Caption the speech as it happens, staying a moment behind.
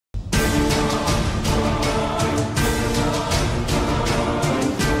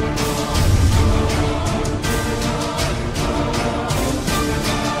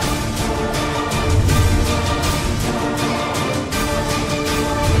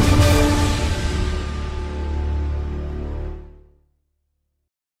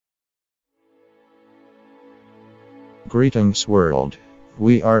Greetings world.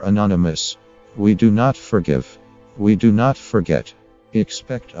 We are anonymous. We do not forgive. We do not forget.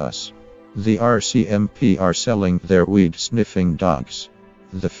 Expect us. The Rcmp are selling their weed sniffing dogs.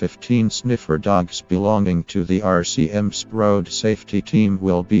 The 15 sniffer dogs belonging to the Rcmp's road safety team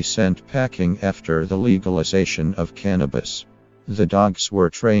will be sent packing after the legalization of cannabis. The dogs were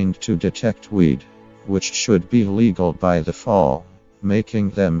trained to detect weed, which should be legal by the fall,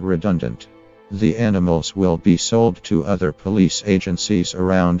 making them redundant. The animals will be sold to other police agencies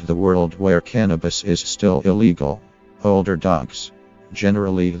around the world where cannabis is still illegal. Older dogs,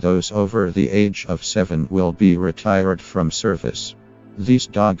 generally those over the age of 7, will be retired from service. These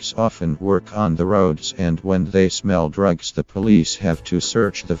dogs often work on the roads, and when they smell drugs, the police have to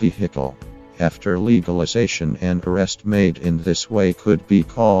search the vehicle. After legalization, an arrest made in this way could be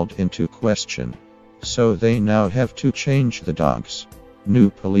called into question. So they now have to change the dogs.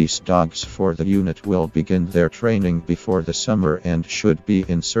 New police dogs for the unit will begin their training before the summer and should be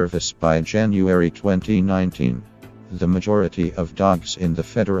in service by January 2019. The majority of dogs in the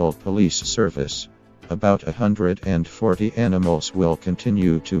Federal Police Service, about 140 animals, will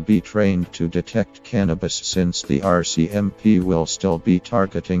continue to be trained to detect cannabis, since the Rcmp will still be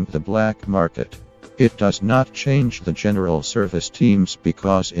targeting the black market. It does not change the general service teams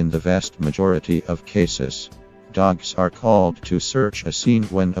because in the vast majority of cases, dogs are called to search a scene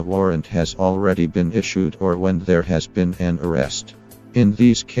when a warrant has already been issued or when there has been an arrest. In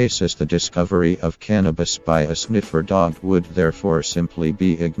these cases, the discovery of cannabis by a sniffer dog would therefore simply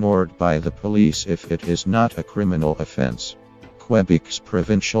be ignored by the police if it is not a criminal offense. Quebec's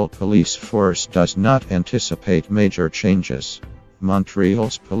provincial police force does not anticipate major changes.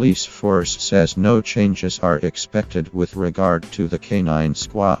 Montreal's police force says no changes are expected with regard to the canine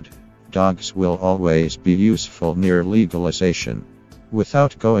squad. Dogs will always be useful near legalization.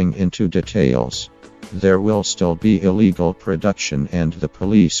 Without going into details, there will still be illegal production and the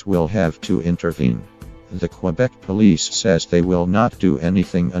police will have to intervene. The Quebec police says they will not do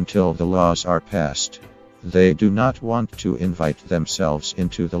anything until the laws are passed. They do not want to invite themselves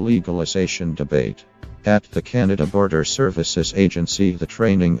into the legalization debate. At the Canada Border Services Agency, the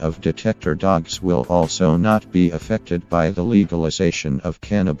training of detector dogs will also not be affected by the legalization of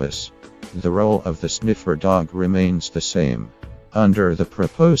cannabis. The role of the sniffer dog remains the same. Under the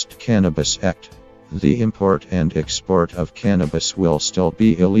proposed Cannabis Act, the import and export of cannabis will still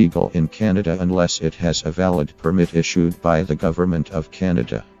be illegal in Canada unless it has a valid permit issued by the Government of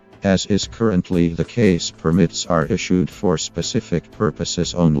Canada. As is currently the case, permits are issued for specific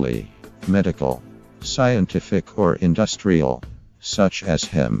purposes only: medical, scientific or industrial, such as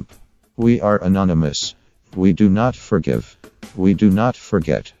hemp. We are anonymous. We do not forgive. We do not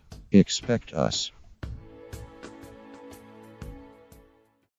forget. Expect us.